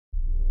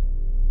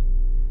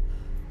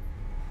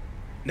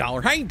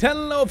Alright,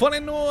 hello fun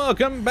and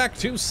welcome back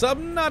to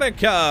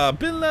Subnautica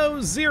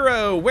Below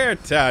Zero, where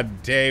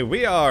today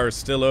we are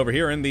still over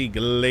here in the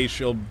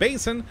glacial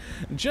basin,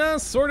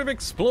 just sort of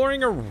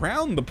exploring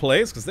around the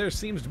place, because there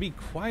seems to be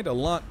quite a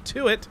lot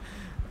to it.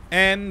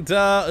 And,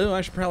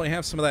 I should probably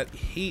have some of that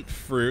heat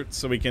fruit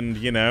so we can,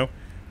 you know,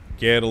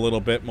 get a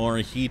little bit more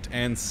heat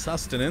and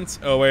sustenance.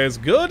 Always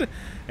good.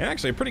 And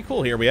actually, pretty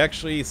cool here. We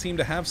actually seem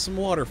to have some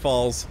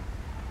waterfalls.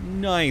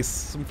 Nice.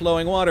 Some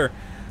flowing water.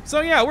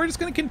 So yeah, we're just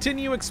going to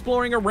continue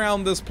exploring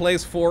around this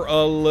place for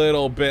a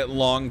little bit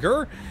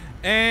longer.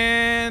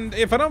 And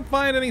if I don't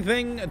find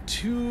anything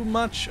too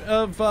much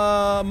of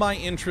my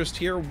interest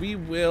here, we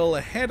will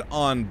head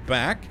on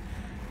back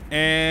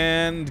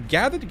and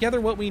gather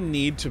together what we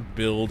need to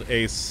build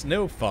a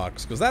snow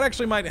fox. Because that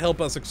actually might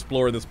help us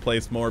explore this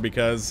place more,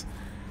 because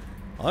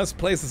well, this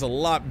place is a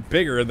lot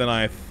bigger than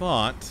I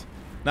thought.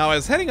 Now, I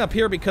was heading up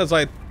here because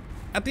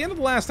at the end of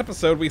the last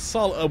episode, we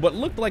saw what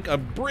looked like a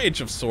bridge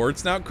of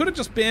sorts. Now, it could have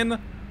just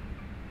been...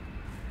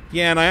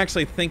 Yeah, and I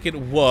actually think it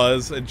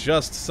was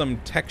just some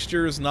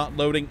textures not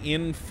loading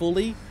in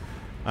fully,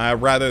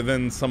 rather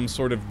than some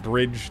sort of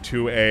bridge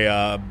to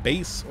a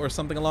base or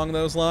something along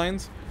those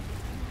lines.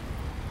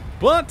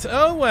 But,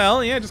 oh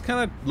well, yeah, just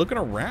kind of looking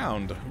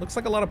around. Looks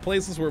like a lot of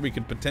places where we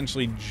could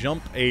potentially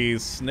jump a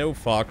snow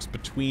fox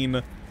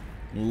between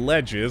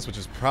ledges, which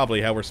is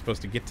probably how we're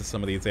supposed to get to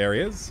some of these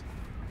areas.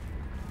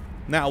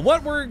 Now,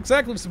 what we're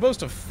exactly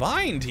supposed to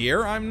find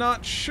here, I'm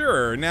not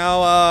sure.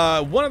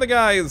 Now, one of the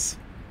guys'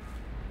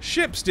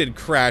 ships did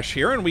crash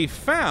here, and we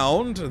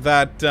found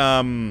that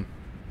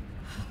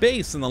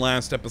base in the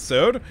last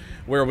episode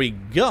where we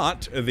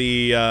got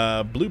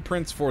the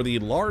blueprints for the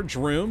large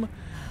room,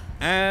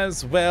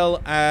 as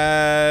well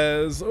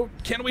as... Oh,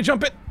 can we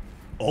jump it?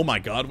 Oh my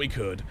god, we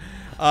could.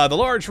 The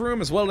large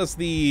room, as well as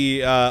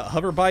the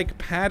hover bike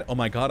pad. Oh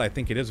my god, I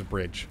think it is a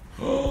bridge.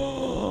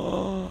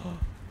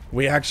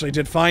 We actually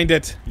did find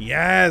it.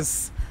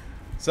 Yes.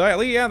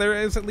 So, yeah, there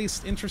is at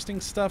least interesting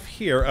stuff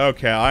here.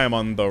 Okay, I am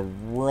on the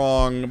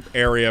wrong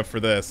area for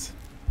this.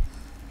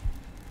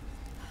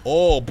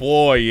 Oh,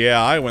 boy,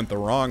 yeah, I went the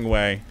wrong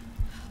way.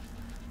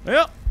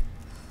 Well,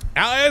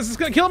 is this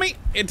gonna kill me?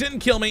 It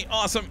didn't kill me.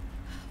 Awesome.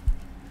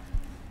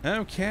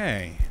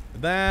 Okay.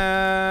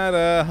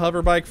 That,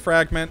 hover bike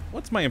fragment.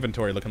 What's my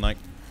inventory looking like?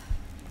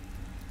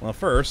 Well,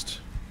 first,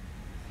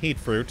 heat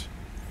fruit.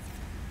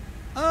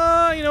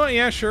 You know what?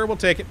 Yeah, sure, we'll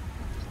take it.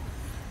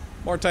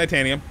 More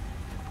titanium.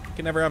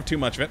 Can never have too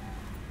much of it.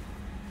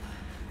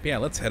 But yeah,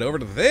 let's head over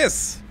to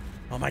this.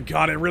 Oh my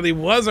god, it really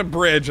was a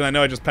bridge. And I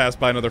know I just passed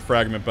by another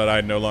fragment, but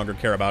I no longer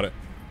care about it.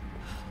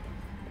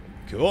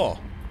 Cool.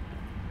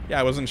 Yeah,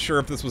 I wasn't sure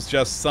if this was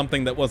just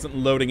something that wasn't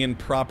loading in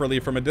properly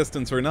from a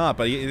distance or not,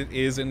 but it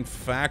is in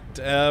fact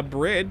a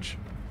bridge.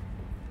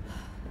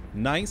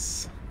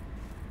 Nice.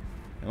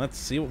 And let's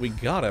see what we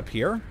got up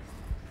here.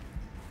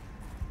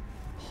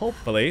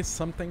 Hopefully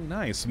something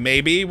nice.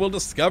 Maybe we'll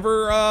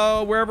discover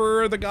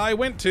wherever the guy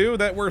went to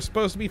that we're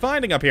supposed to be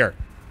finding up here.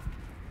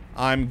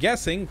 I'm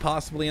guessing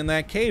possibly in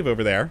that cave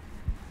over there.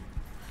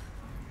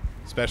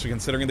 Especially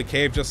considering the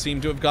cave just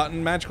seemed to have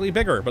gotten magically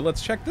bigger. But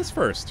let's check this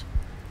first.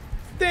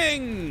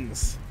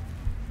 Things!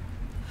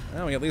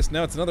 Well, we at least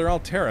know it's another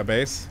Altera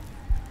base.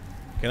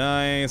 Can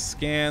I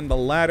scan the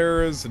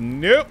ladders?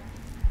 Nope.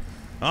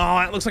 Oh,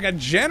 that looks like a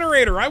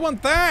generator. I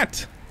want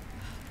that!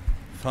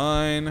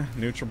 Fine.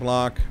 Neutral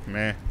block.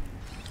 Meh.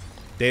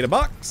 Data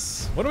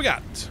box. What do we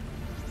got?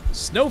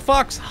 Snow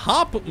Fox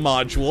hop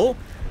module.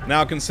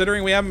 Now,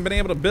 considering we haven't been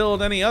able to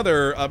build any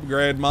other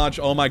upgrade module...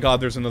 Oh my god,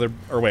 there's another...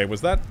 Or wait,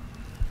 was that...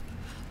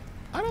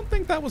 I don't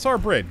think that was our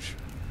bridge.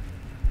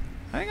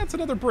 I think that's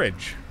another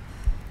bridge.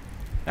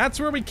 That's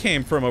where we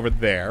came from over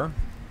there.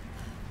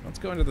 Let's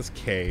go into this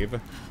cave.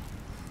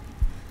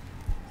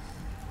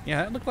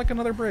 Yeah, it looked like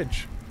another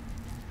bridge.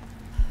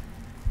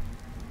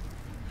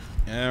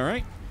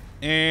 Alright.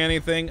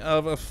 Anything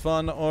of a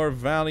fun or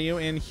value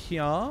in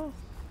here?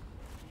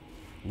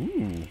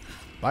 Ooh.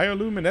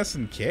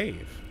 Bioluminescent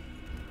cave.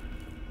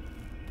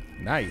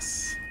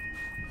 Nice.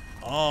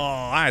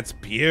 Oh, that's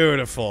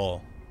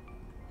beautiful.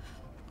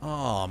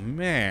 Oh,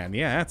 man.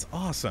 Yeah, that's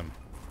awesome.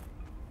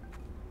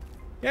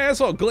 Yeah, this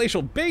whole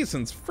glacial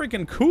basin's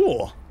freaking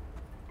cool.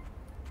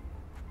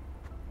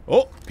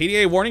 Oh,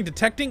 PDA warning,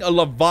 detecting a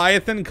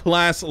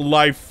Leviathan-class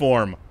life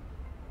form.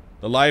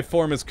 The life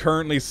form is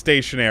currently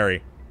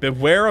stationary.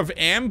 Beware of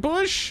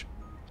ambush?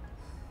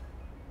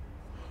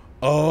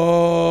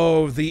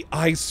 Oh, the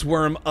ice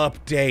worm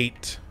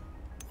update.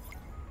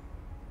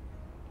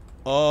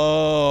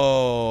 Oh.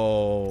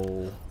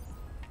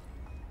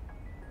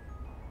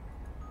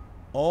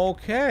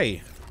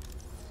 Okay.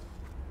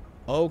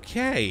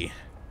 Okay.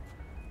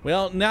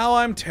 Well, now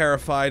I'm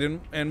terrified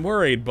and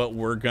worried, but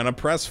we're gonna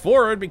press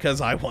forward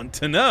because I want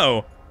to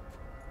know.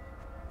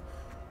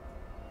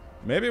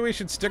 Maybe we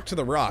should stick to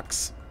the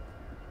rocks.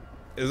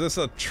 Is this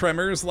a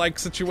Tremors-like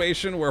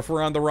situation where if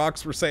we're on the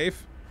rocks, we're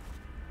safe?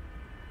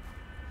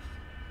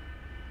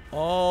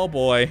 Oh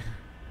boy.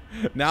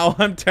 Now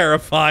I'm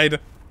terrified.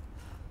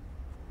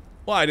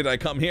 Why did I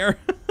come here?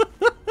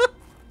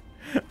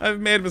 I've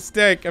made a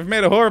mistake. I've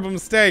made a horrible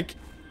mistake.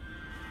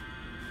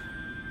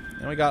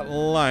 And we got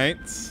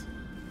lights.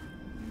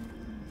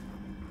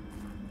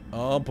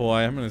 Oh boy,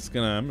 I'm just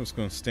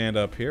gonna stand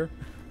up here.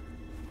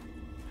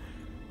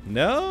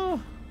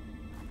 No?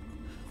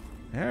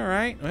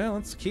 Alright, well,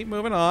 let's keep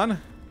moving on.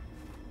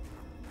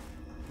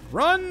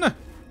 Run!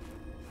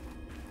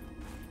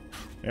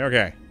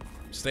 Okay.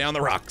 Stay on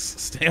the rocks.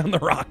 Stay on the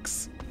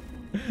rocks.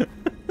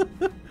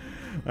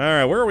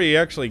 Alright, where are we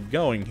actually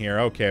going here?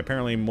 Okay,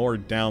 apparently more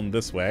down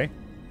this way.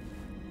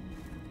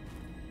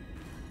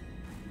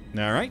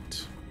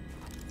 Alright.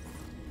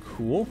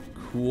 Cool,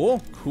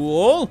 cool,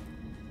 cool.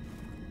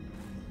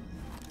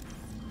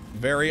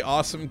 Very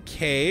awesome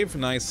cave.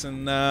 Nice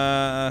and,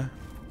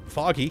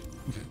 foggy.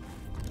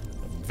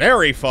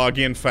 Very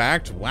foggy, in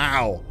fact.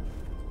 Wow.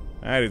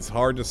 That is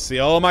hard to see.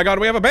 Oh my god,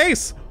 we have a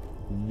base!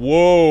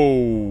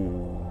 Whoa.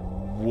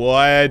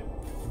 What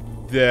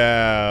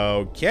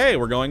the... Okay,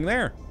 we're going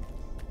there.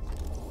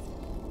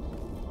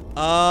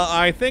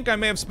 I think I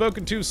may have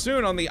spoken too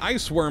soon on the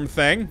ice worm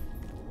thing.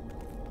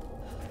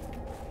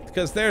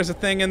 Because there's a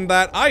thing in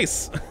that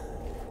ice.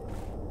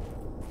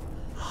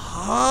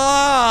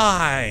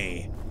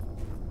 Hi!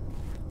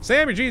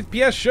 Sam, your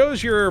GPS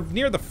shows you're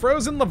near the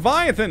frozen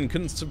Leviathan.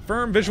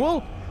 Confirm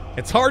visual?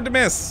 It's hard to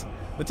miss.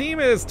 The team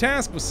is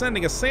tasked with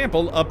sending a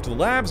sample up to the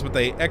labs, but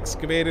they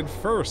excavated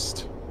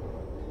first.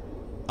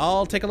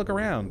 I'll take a look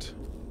around.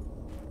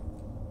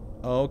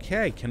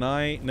 Okay, can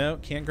I... No,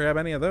 can't grab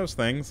any of those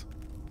things.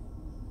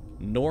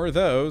 Nor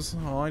those.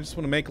 Oh, I just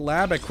want to make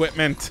lab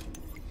equipment.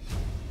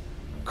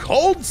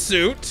 Cold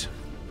suit?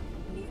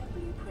 New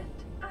blueprint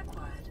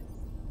acquired.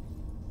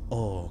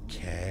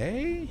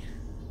 Okay.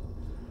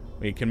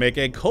 We can make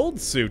a cold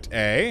suit,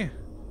 eh?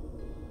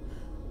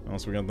 What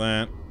else we got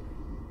that?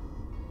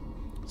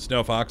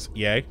 Snow Fox,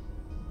 yay.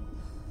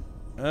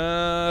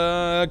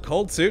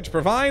 Cold suit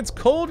provides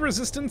cold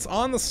resistance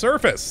on the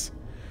surface.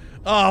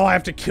 Oh, I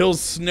have to kill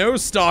snow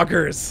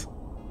stalkers.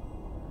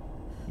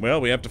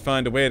 Well, we have to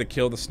find a way to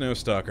kill the snow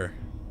stalker.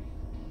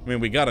 I mean,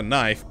 we got a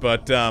knife,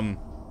 but,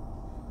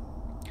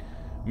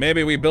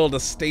 maybe we build a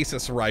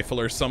stasis rifle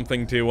or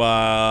something to,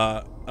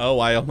 oh,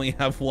 I only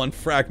have one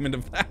fragment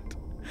of that.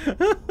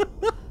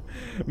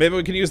 Maybe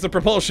we can use the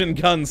propulsion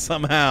gun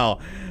somehow.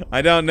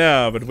 I don't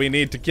know, but we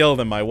need to kill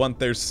them. I want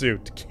their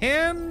suit.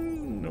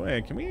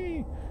 Wait, can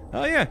we...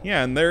 Oh, yeah,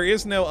 and there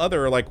is no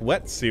other, like,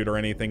 wetsuit or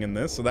anything in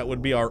this, so that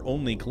would be our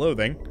only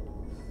clothing.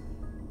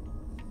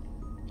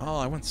 Oh,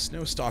 I want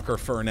Snowstalker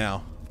fur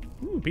now.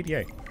 Ooh,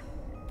 PTA.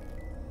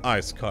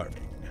 Ice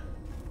carving.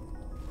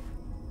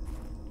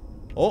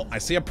 Oh, I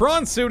see a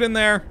prawn suit in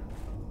there.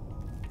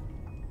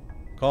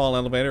 Call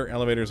elevator.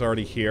 Elevator's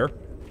already here.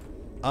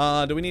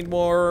 Do we need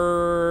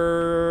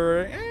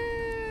more?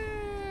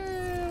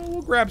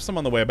 We'll grab some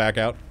on the way back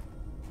out.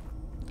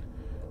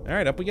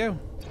 Alright, up we go.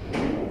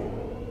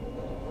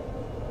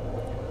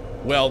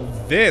 Well,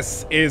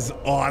 this is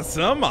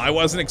awesome. I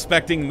wasn't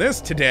expecting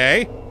this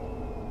today.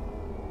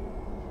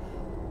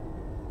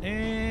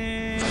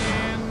 And...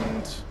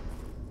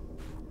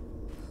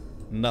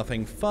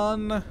 nothing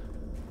fun.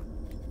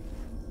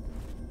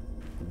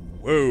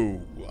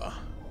 Whoa.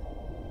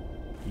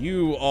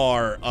 You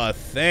are a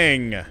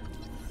thing.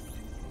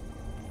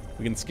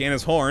 We can scan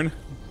his horn.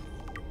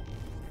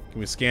 Can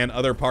we scan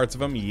other parts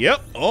of him?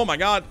 Yep. Oh my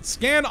god.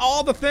 Scan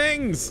all the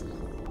things.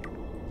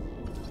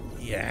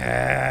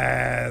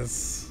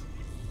 Yes.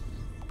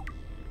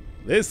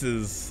 This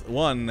is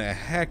one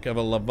heck of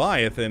a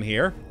Leviathan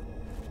here.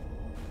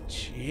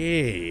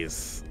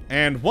 Jeez.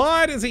 And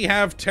why does he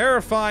have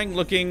terrifying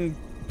looking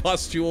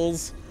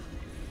pustules?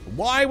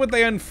 Why would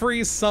they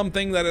unfreeze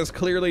something that is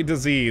clearly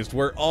diseased?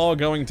 We're all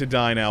going to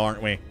die now,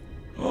 aren't we?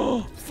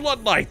 Oh,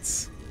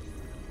 floodlights.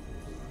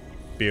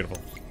 Beautiful.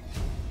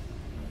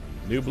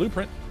 New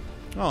blueprint.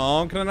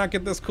 Oh, can I not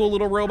get this cool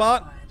little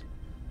robot?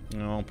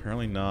 No,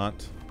 apparently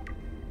not.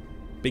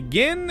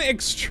 Begin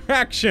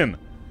extraction.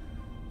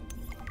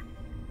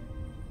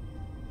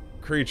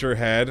 Creature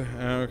head.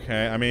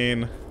 Okay, I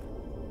mean...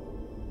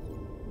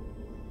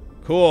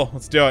 cool,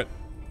 let's do it.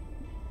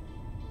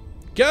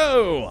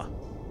 Go!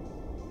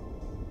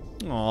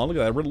 Aw, look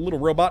at that little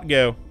robot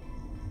go.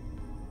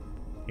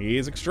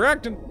 He's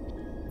extracting.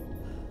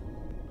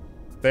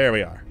 There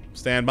we are.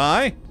 Stand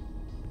by.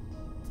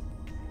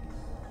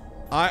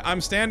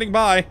 I'm standing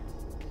by.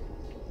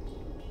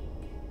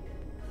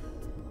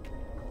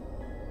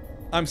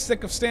 I'm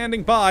sick of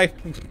standing by.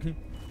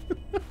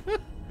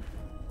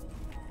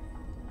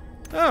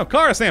 Oh,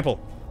 Chara sample.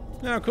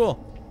 Oh,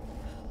 cool.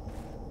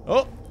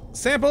 Oh,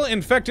 sample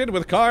infected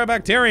with Chara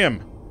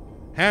bacterium.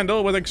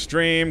 Handle with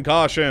extreme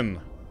caution.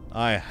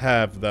 I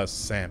have the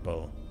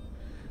sample.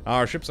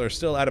 Our ships are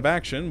still out of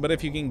action, but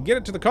if you can get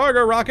it to the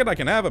cargo rocket, I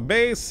can have a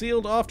bay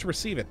sealed off to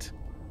receive it.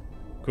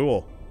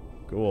 Cool.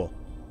 Cool.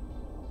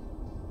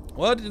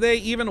 What do they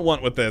even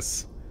want with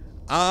this?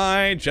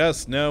 I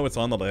just know it's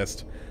on the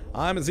list.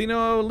 I'm a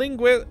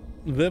xenolinguist.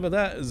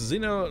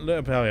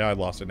 I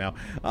lost it now.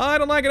 I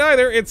don't like it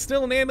either. It's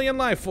still an alien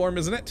life form,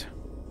 isn't it?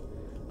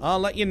 I'll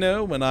let you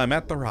know when I'm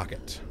at the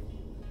rocket.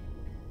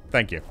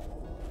 Thank you.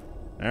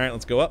 Alright,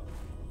 let's go up.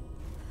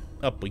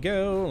 Up we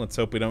go. Let's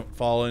hope we don't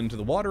fall into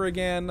the water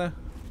again.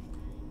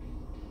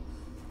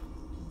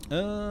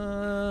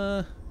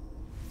 I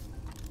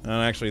don't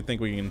actually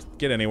think we can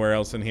get anywhere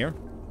else in here.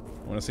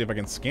 I want to see if I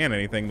can scan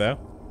anything, though.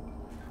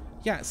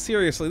 Yeah,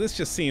 seriously, this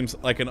just seems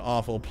like an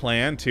awful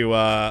plan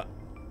to,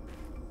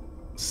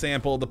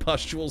 sample the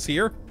pustules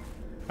here.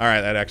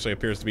 Alright, that actually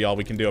appears to be all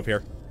we can do up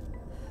here.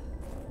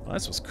 Well,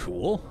 this was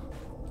cool.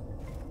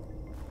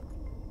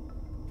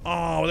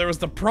 Oh, there was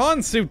the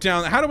prawn suit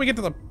down. How do we get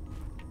to the...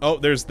 Oh,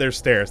 there's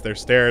stairs.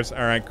 There's stairs.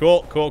 Alright,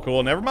 cool, cool,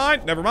 cool. Never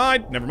mind, never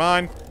mind, never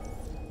mind.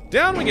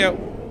 Down we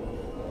go.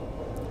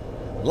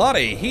 A lot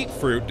of heat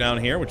fruit down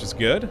here, which is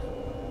good.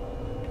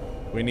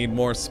 We need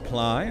more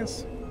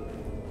supplies.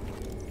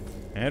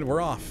 And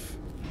we're off.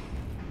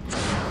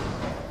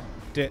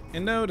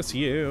 Didn't notice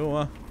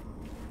you.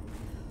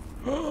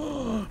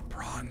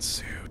 Prawn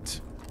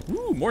suit.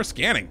 Ooh, more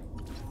scanning.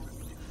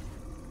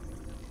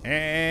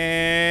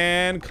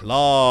 And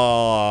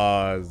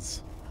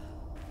claws.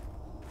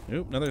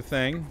 Oop, another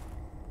thing.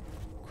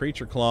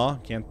 Creature claw.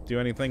 Can't do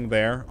anything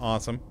there.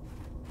 Awesome.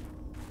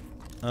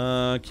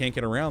 Can't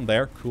get around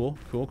there. Cool,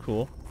 cool,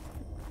 cool.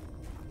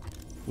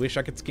 Wish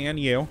I could scan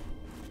you.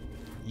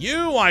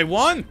 You, I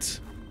want!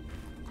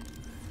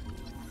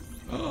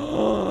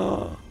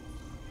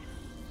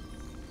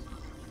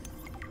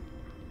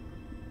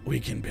 We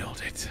can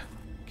build it.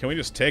 Can we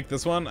just take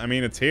this one? I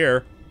mean, it's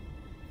here.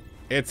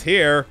 It's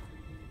here.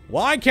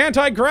 Why can't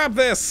I grab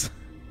this?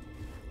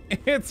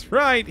 It's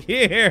right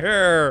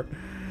here.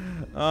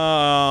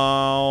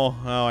 Oh,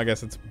 I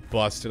guess it's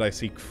busted. I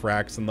see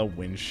cracks in the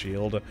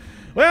windshield.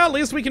 Well, at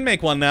least we can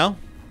make one now.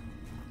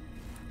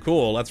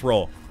 Cool, let's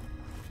roll.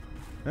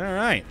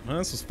 Alright, well,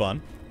 this was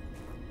fun.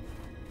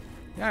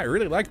 Yeah, I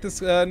really like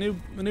this new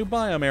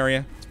biome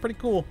area. It's pretty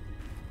cool.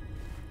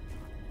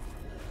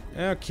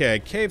 Okay,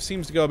 cave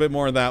seems to go a bit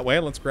more that way.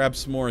 Let's grab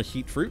some more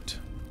heat fruit.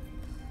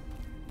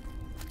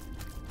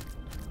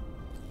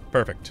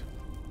 Perfect.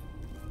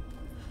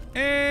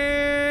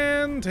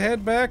 And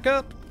head back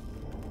up.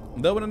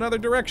 Though in another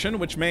direction,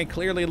 which may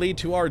clearly lead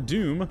to our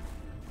doom.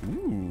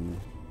 Ooh.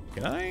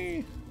 Can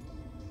I?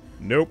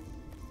 Nope.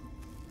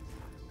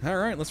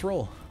 Alright, let's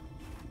roll.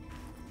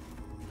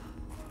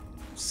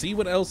 See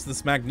what else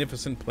this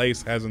magnificent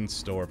place has in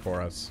store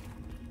for us.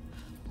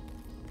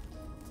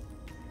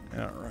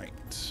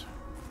 Alright.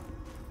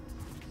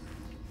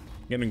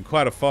 Getting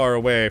quite a far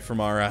away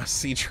from our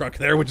sea truck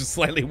there, which is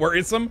slightly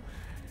worrisome.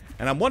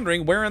 And I'm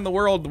wondering where in the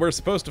world we're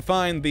supposed to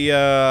find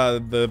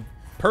the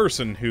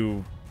person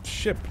who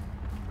ship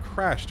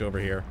crashed over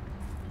here.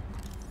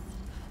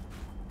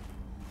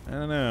 I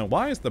don't know.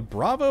 Why is the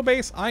Bravo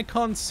base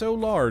icon so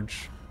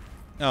large?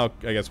 Oh,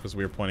 I guess because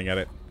we were pointing at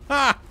it.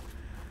 Ha!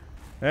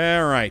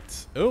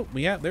 Alright. Oh,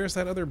 yeah, there's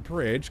that other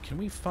bridge. Can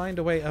we find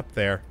a way up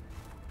there?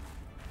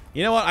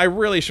 You know what? I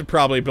really should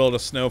probably build a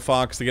snow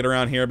fox to get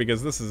around here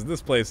because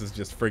this place is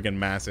just friggin'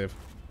 massive.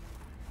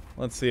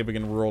 Let's see if we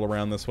can roll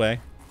around this way.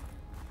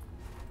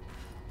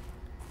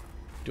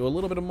 Do a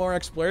little bit of more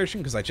exploration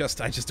because I just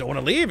don't want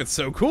to leave. It's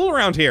so cool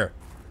around here.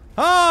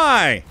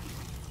 Hi!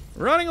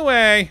 Running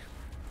away.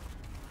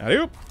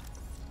 Howdy-oop.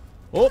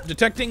 Oh,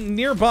 detecting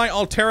nearby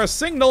Altera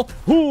signal.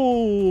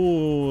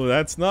 Ooh,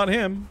 that's not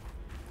him.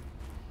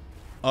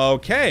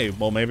 Okay,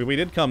 well maybe we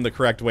did come the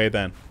correct way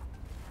then.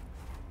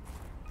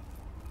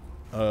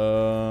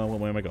 What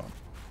way am I going?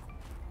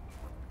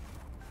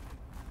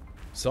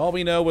 So all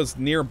we know was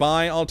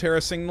nearby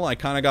Altera signal. I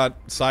kind of got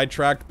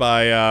sidetracked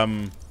by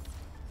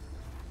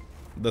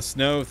the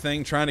snow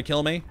thing trying to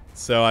kill me.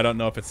 So I don't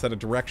know if it set a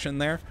direction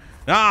there.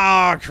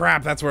 Ah,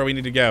 crap, that's where we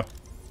need to go.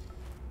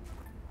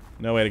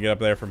 No way to get up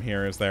there from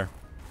here, is there?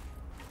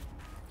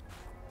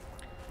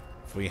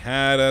 If we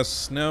had a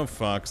snow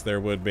fox, there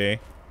would be.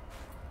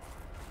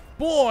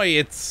 Boy,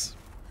 it's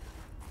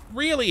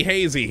really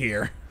hazy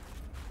here.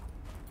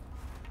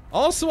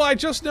 Also, I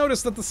just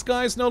noticed that the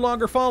sky's no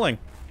longer falling.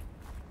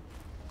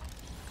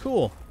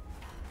 Cool.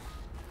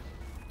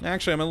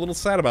 Actually, I'm a little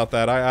sad about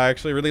that. I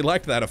actually really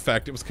liked that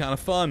effect. It was kind of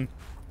fun.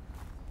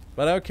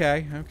 But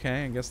okay,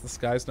 I guess the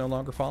sky's no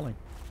longer falling.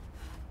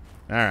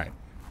 Alright.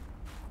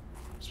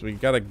 So we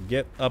gotta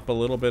get up a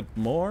little bit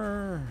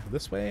more.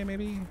 This way,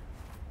 maybe?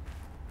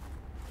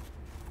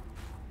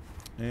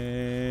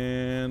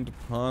 And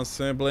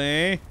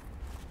possibly...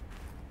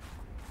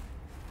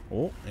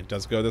 Oh, it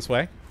does go this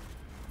way.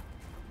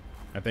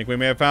 I think we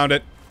may have found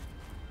it.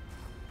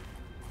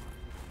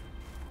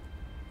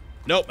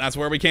 Nope, that's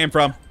where we came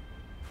from.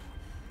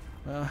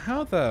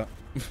 How the...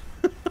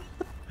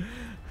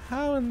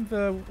 How in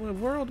the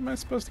world am I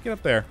supposed to get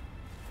up there?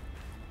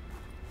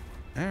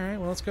 Alright,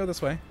 well, let's go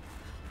this way.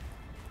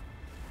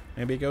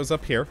 Maybe it goes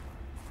up here.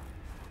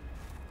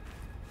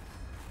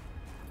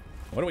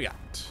 What do we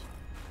got?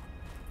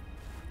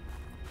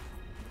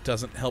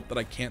 Doesn't help that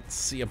I can't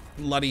see a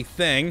bloody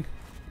thing.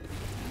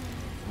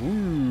 Ooh,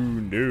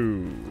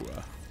 no.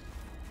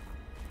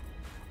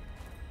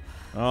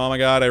 Oh my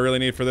god, I really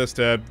need for this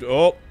to...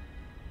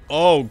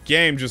 Oh,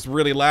 game just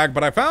really lagged,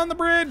 but I found the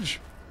bridge!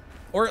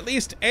 Or at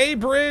least a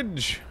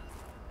bridge!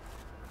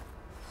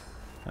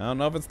 I don't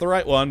know if it's the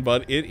right one,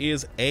 but it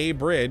is a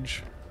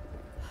bridge.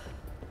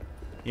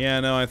 Yeah,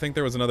 no, I think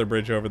there was another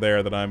bridge over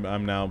there that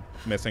I'm now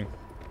missing.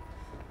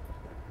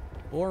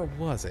 Or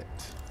was it?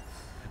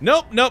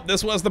 Nope, nope,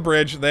 this was the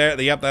bridge. There,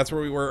 yep, that's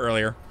where we were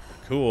earlier.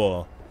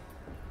 Cool.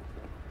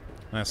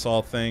 I saw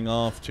a thing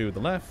off to the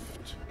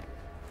left.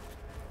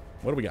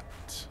 What do we got?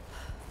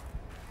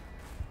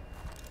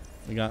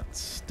 We got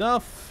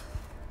stuff.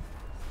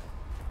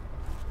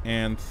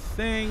 And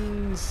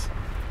things.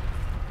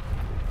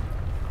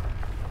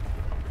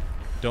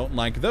 Don't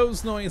like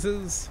those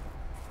noises.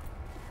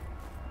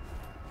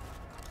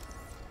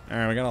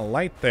 Alright, we got a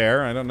light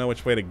there. I don't know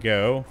which way to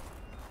go.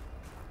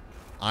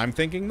 I'm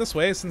thinking this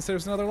way since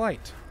there's another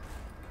light.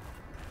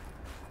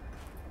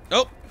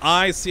 Oh,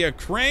 I see a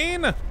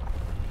crane. I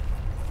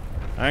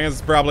think this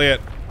is probably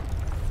it.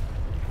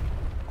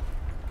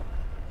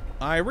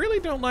 I really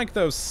don't like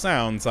those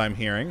sounds I'm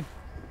hearing.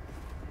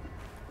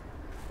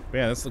 But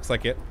yeah, this looks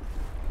like it.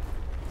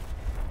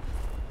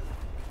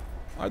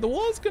 Are the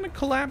walls gonna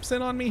collapse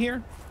in on me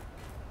here?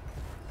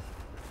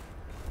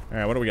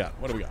 Alright, what do we got?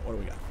 What do we got? What do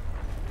we got?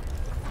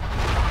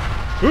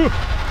 Ooh.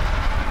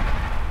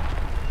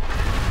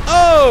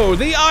 Oh,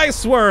 the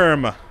ice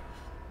worm!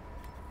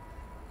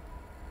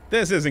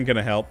 This isn't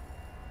gonna help.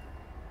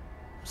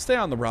 Stay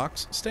on the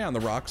rocks. Stay on the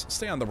rocks.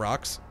 Stay on the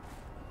rocks.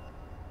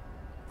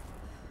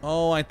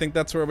 Oh, I think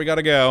that's where we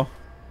gotta go.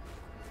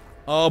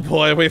 Oh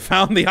boy, we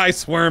found the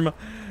ice worm.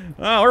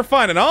 Oh, we're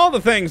finding all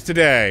the things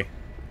today.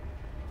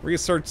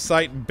 Research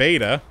site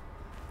beta.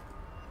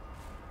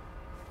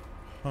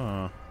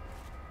 Huh.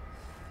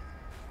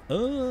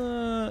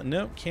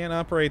 Nope, can't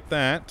operate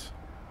that.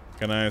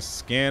 Can I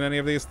scan any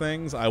of these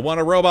things? I want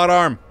a robot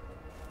arm.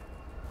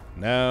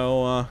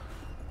 No.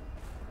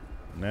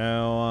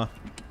 No.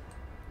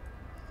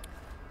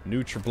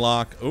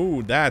 Nutri-block.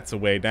 Ooh, that's a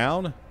way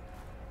down.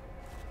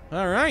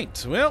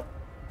 Alright, well.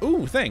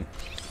 Ooh, thing.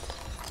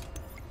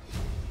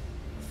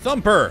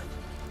 Thumper.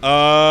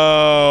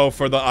 Oh,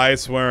 for the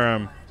ice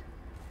worm.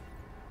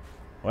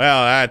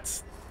 Well,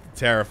 that's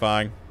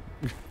terrifying.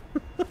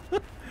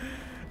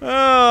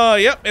 Oh,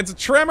 yep, it's a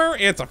tremor.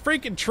 It's a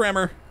freaking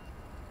tremor.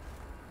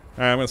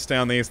 Alright, I'm gonna stay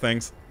on these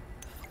things.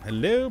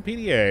 Hello,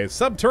 PDA.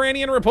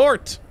 Subterranean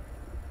report.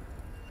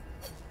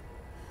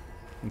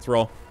 Let's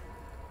roll.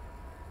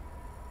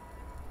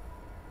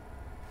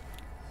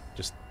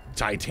 Just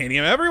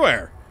titanium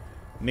everywhere.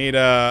 Need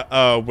a...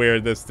 Oh,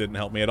 weird. This didn't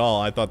help me at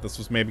all. I thought this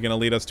was maybe gonna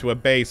lead us to a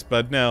base,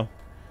 but no.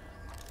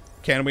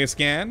 Can we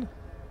scan?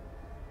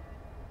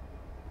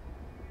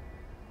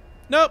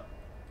 Nope.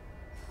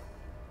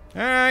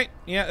 Alright.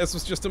 Yeah, this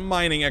was just a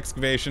mining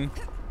excavation.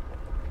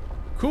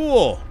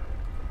 Cool.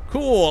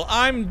 Cool.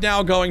 I'm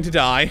now going to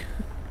die.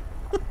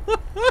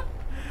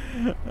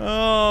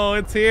 Oh,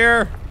 it's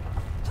here.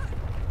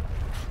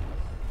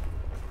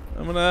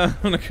 I'm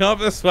gonna come up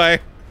this way.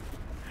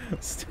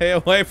 Stay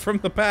away from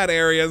the bad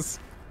areas.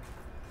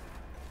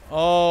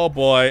 Oh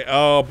boy.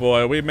 Oh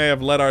boy. We may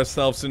have led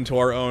ourselves into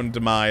our own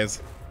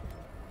demise.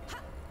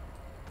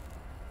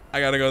 I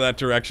gotta go that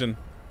direction.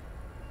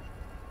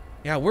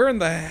 Yeah, where in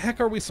the heck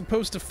are we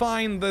supposed to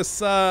find this,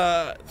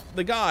 the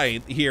guy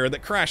here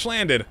that crash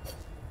landed?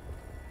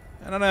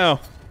 I don't know.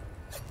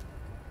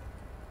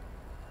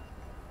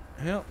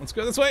 Well, let's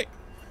go this way.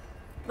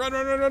 Run,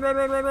 run, run, run, run,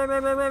 run, run, run,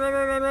 run, run, run,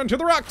 run, run, run, to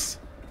the rocks.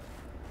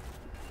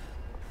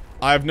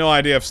 I have no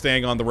idea if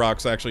staying on the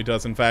rocks actually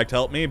does in fact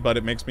help me, but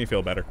it makes me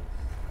feel better.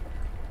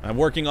 I'm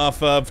working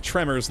off of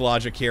Tremor's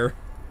logic here.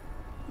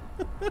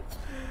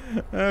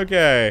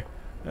 Okay.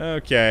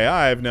 Okay,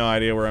 I have no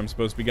idea where I'm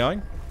supposed to be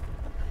going.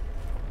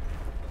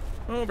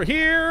 Over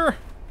here.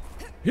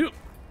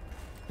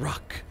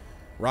 Rock.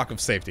 Rock of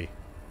safety.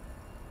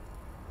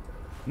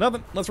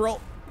 Nothing. Let's roll.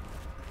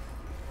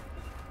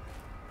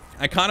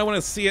 I kind of want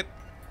to see it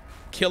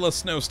kill a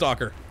snow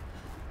stalker.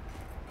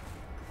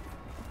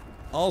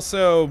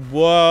 Also,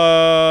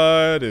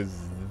 what is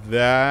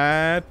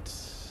that?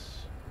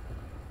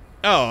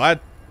 Oh,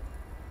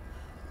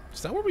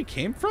 is that where we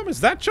came from?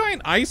 Is that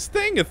giant ice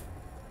thing?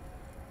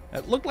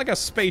 It looked like a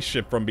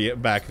spaceship from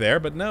back there,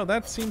 but no,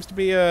 that seems to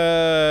be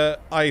a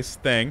ice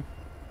thing.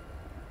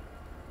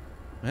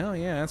 Well,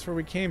 yeah, that's where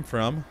we came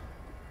from.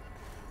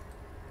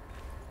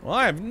 Well,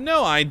 I have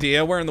no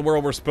idea where in the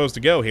world we're supposed to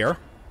go here.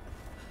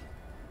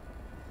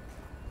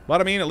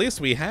 But, I mean, at least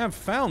we have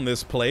found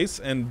this place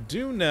and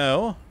do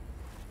know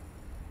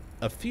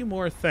a few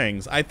more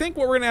things. I think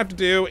what we're going to have to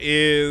do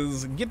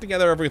is get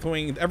together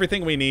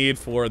everything we need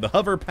for the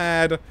hover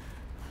pad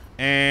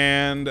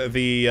and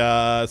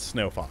the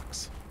snow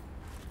fox.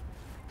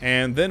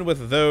 And then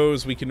with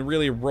those, we can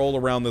really roll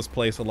around this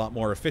place a lot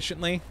more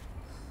efficiently.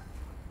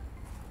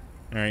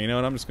 Alright, you know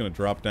what? I'm just going to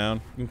drop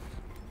down.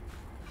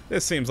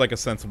 This seems like a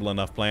sensible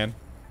enough plan.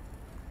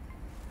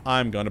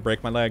 I'm going to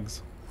break my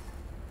legs.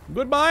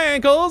 Goodbye,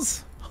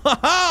 ankles!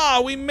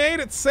 Ha-ha! We made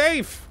it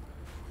safe!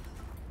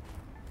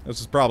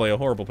 This is probably a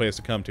horrible place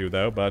to come to,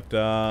 though, but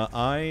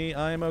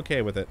I'm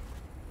okay with it.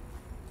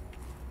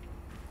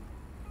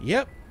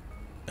 Yep.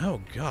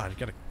 Oh, God.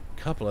 Got a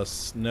couple of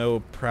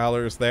snow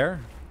prowlers there.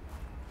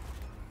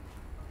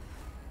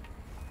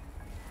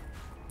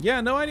 Yeah,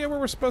 no idea where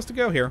we're supposed to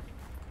go here.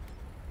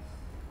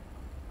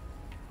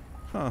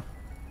 Huh.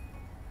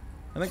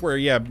 I think we're,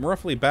 yeah,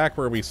 roughly back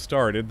where we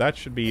started. That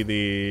should be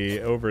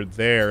the, over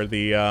there,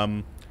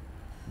 the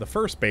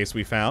first base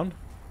we found.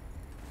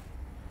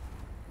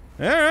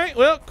 Alright,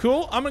 well,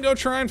 cool. I'm gonna go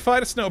try and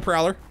fight a snow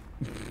prowler.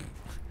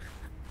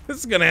 This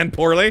is gonna end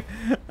poorly.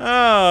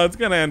 Oh, it's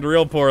gonna end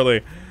real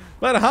poorly.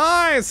 But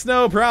hi,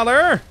 snow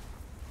prowler!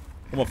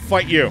 I'm gonna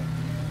fight you.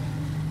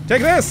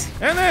 Take this,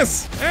 and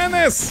this, and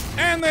this,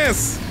 and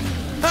this!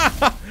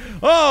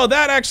 Oh,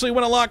 that actually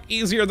went a lot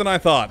easier than I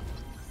thought.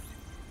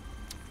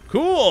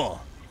 Cool.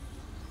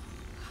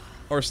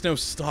 Or snow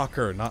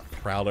stalker, not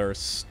prowler,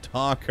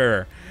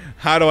 stalker.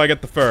 How do I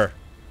get the fur?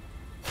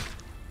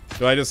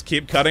 Do I just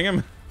keep cutting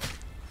him?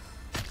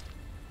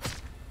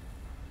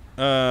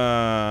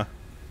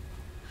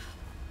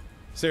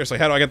 Seriously,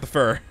 how do I get the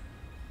fur?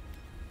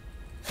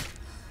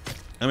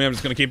 I mean, I'm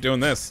just gonna keep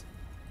doing this.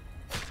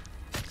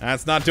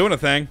 That's not doing a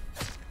thing.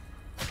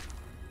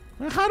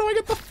 How do I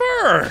get the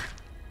fur?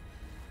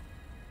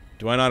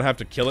 Do I not have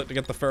to kill it to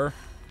get the fur?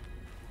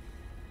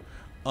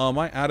 Oh, am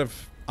I out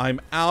of... I'm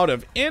out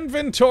of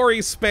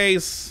inventory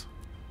space!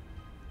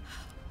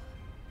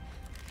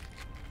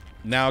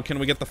 Now, can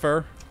we get the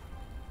fur?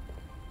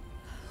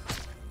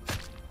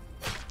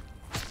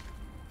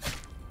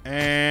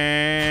 And...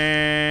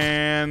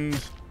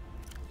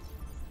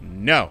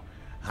 no.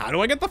 How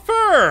do I get the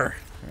fur?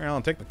 Well,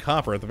 I'll take the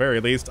copper at the very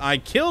least. I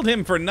killed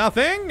him for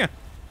nothing!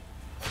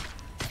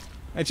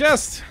 I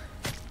just...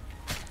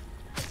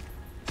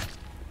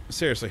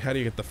 seriously, how do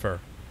you get the fur?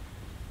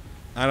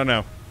 I don't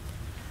know.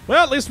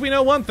 Well, at least we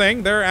know one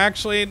thing. They're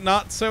actually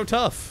not so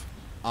tough.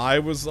 I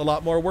was a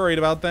lot more worried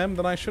about them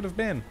than I should have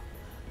been.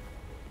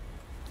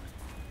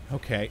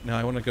 Okay, now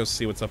I want to go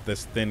see what's up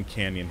this thin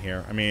canyon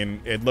here. I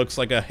mean, it looks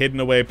like a hidden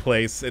away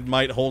place. It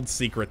might hold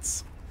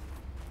secrets.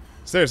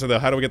 Seriously, though,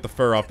 how do we get the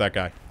fur off that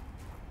guy?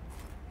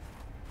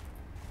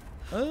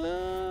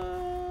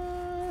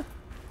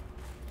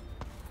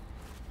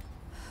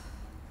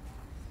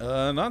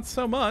 Not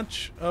so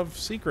much of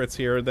secrets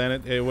here than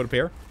it would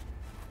appear.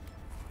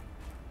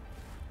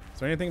 Is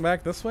there anything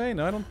back this way?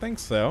 No, I don't think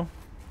so.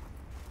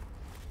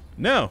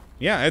 No.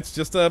 Yeah, it's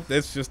just a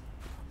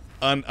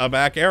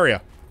back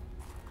area.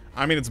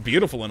 I mean, it's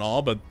beautiful and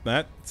all, but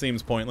that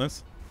seems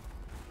pointless.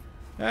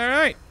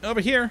 Alright, over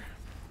here.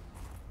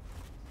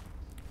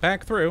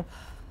 Back through.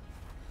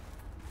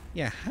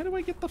 Yeah, how do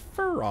I get the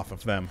fur off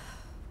of them?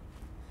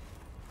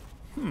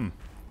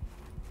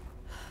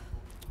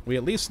 We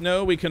at least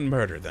know we can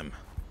murder them.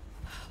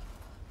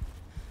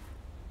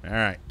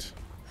 Alright.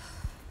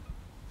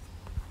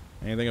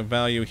 Anything of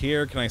value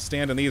here? Can I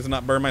stand on these and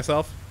not burn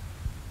myself?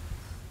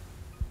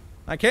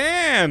 I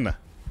can!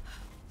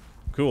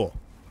 Cool.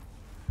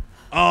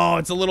 Oh,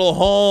 it's a little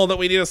hole that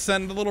we need to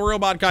send the little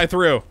robot guy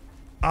through.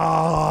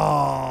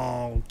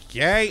 Oh,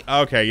 okay.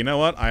 Okay, you know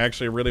what? I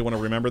actually really want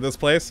to remember this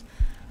place.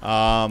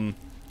 Drop.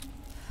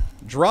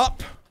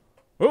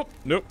 Oh,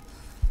 nope.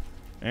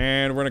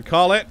 And we're gonna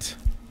call it...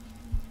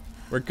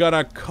 we're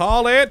gonna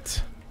call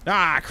it...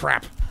 ah,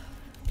 crap.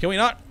 Can we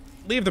not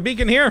leave the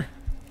beacon here?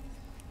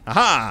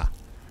 Aha!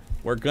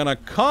 We're gonna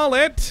call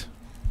it...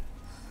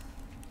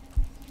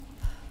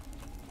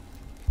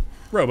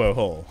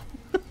 Robo-hole.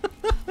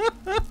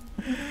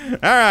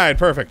 Alright,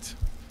 perfect.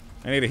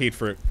 I need a heat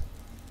fruit.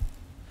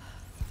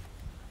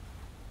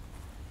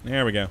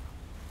 There we go.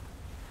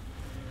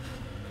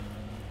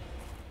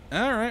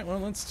 Alright, well,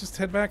 let's just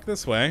head back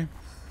this way.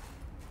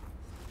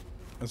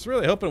 I was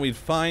really hoping we'd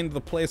find the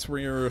place where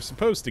you're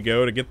supposed to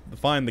go to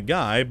find the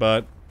guy,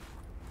 but...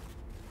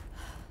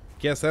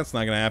 guess that's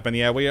not gonna happen.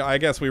 Yeah, I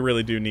guess we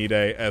really do need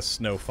a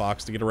snow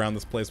fox to get around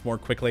this place more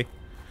quickly.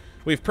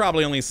 We've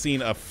probably only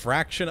seen a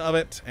fraction of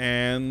it,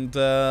 and,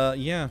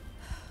 yeah.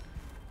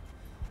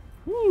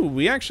 Ooh,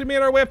 we actually made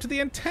our way up to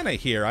the antenna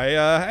here. I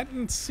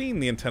hadn't seen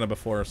the antenna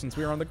before since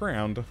we were on the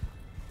ground.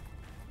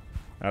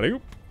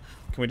 Alley-oop.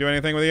 Can we do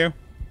anything with you?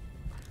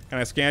 Can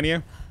I scan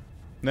you?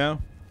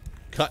 No?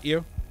 Cut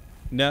you?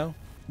 No?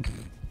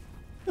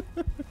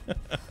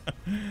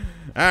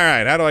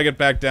 Alright, how do I get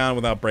back down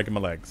without breaking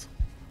my legs?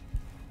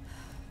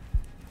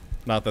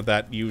 Not that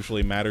that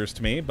usually matters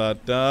to me, but,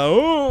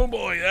 oh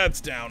boy,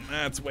 that's down.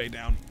 That's way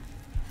down.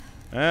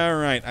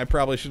 Alright, I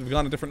probably should have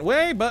gone a different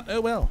way, but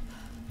oh well.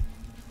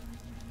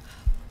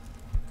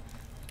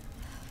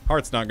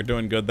 Heart's not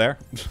doing good there.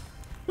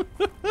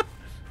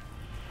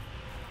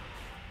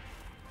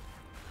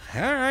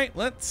 Alright,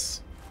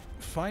 let's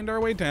find our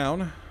way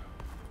down.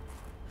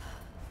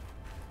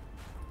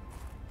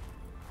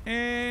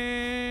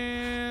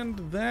 And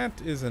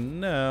that is a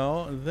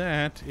no.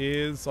 That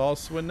is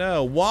also a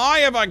no. Why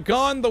have I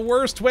gone the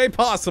worst way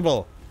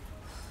possible?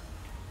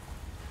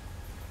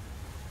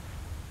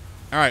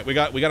 Alright, we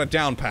got a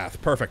down path.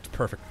 Perfect,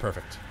 perfect,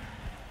 perfect.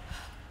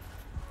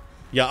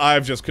 Yeah,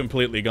 I've just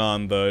completely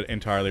gone the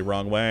entirely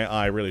wrong way.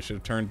 I really should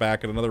have turned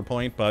back at another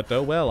point, but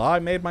oh well, I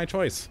made my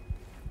choice.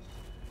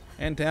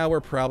 And now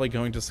we're probably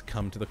going to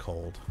succumb to the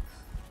cold.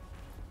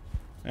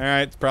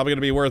 Alright, it's probably going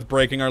to be worth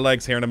breaking our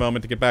legs here in a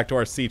moment to get back to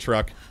our sea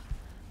truck.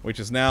 which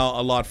is now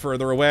a lot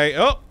further away.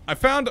 Oh, I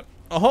found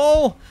a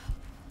hole.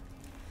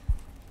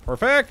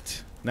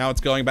 Perfect. Now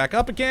it's going back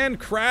up again.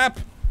 Crap.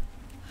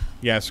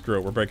 Yeah, screw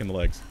it. We're breaking the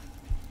legs.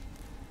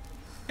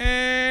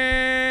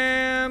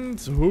 And...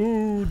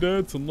 ooh,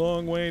 that's a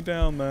long way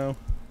down, though.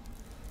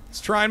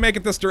 Let's try and make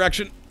it this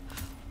direction.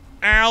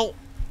 Ow.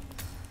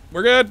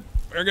 We're good.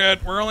 We're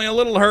good. We're only a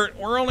little hurt.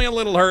 We're only a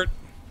little hurt.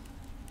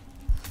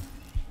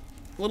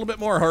 A little bit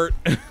more hurt.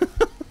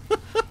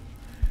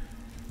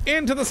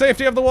 Into the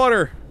safety of the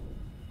water.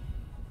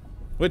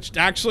 Which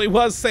actually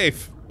was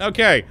safe.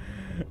 Okay.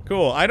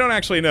 Cool. I don't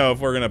actually know if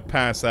we're going to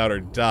pass out or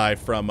die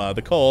from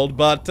the cold,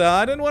 but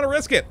I didn't want to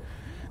risk it.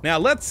 Now,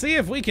 let's see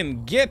if we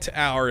can get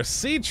our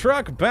sea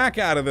truck back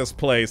out of this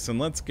place. And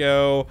let's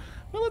go...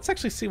 well, let's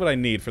actually see what I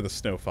need for the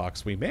Snow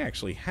Fox. We may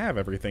actually have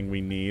everything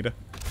we need.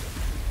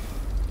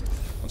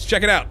 Let's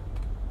check it out.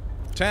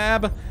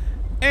 Tab.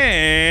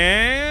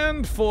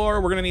 And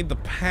we're going to need the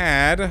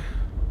pad.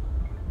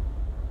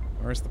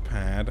 Where's the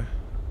pad?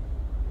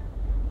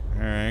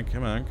 Alright,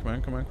 come on, come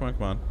on, come on, come on,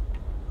 come on.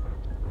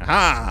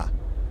 Aha!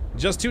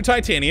 Just 2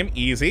 titanium.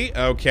 Easy.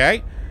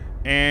 Okay.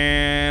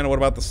 And what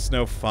about the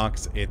Snow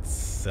Fox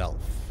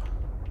itself?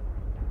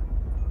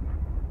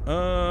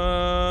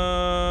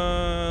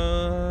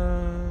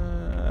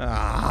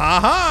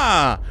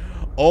 Aha!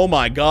 Oh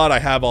my god, I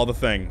have all the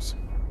things.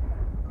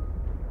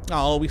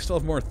 Oh, we still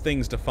have more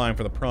things to find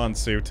for the prawn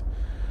suit.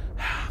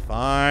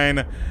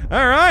 Fine.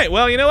 Alright,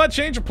 well, you know what?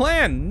 Change of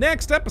plan.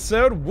 Next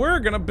episode, we're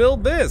gonna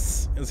build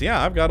this. 'Cause,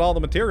 yeah, I've got all the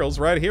materials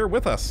right here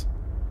with us.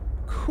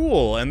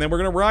 Cool, and then we're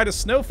gonna ride a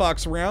Snow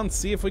Fox around,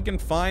 see if we can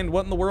find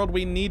what in the world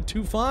we need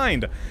to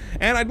find.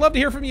 And I'd love to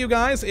hear from you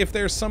guys if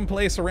there's some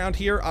place around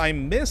here I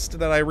missed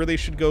that I really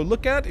should go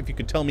look at. If you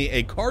could tell me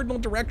a cardinal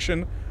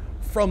direction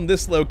from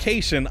this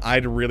location,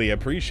 I'd really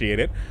appreciate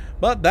it.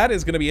 But that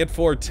is going to be it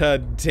for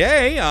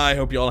today. I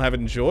hope you all have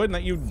enjoyed and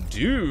that you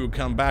do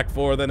come back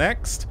for the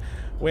next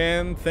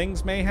when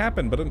things may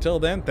happen. But until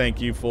then, thank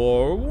you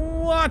for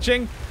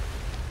watching.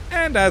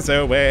 And as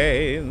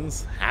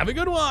always, have a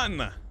good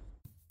one.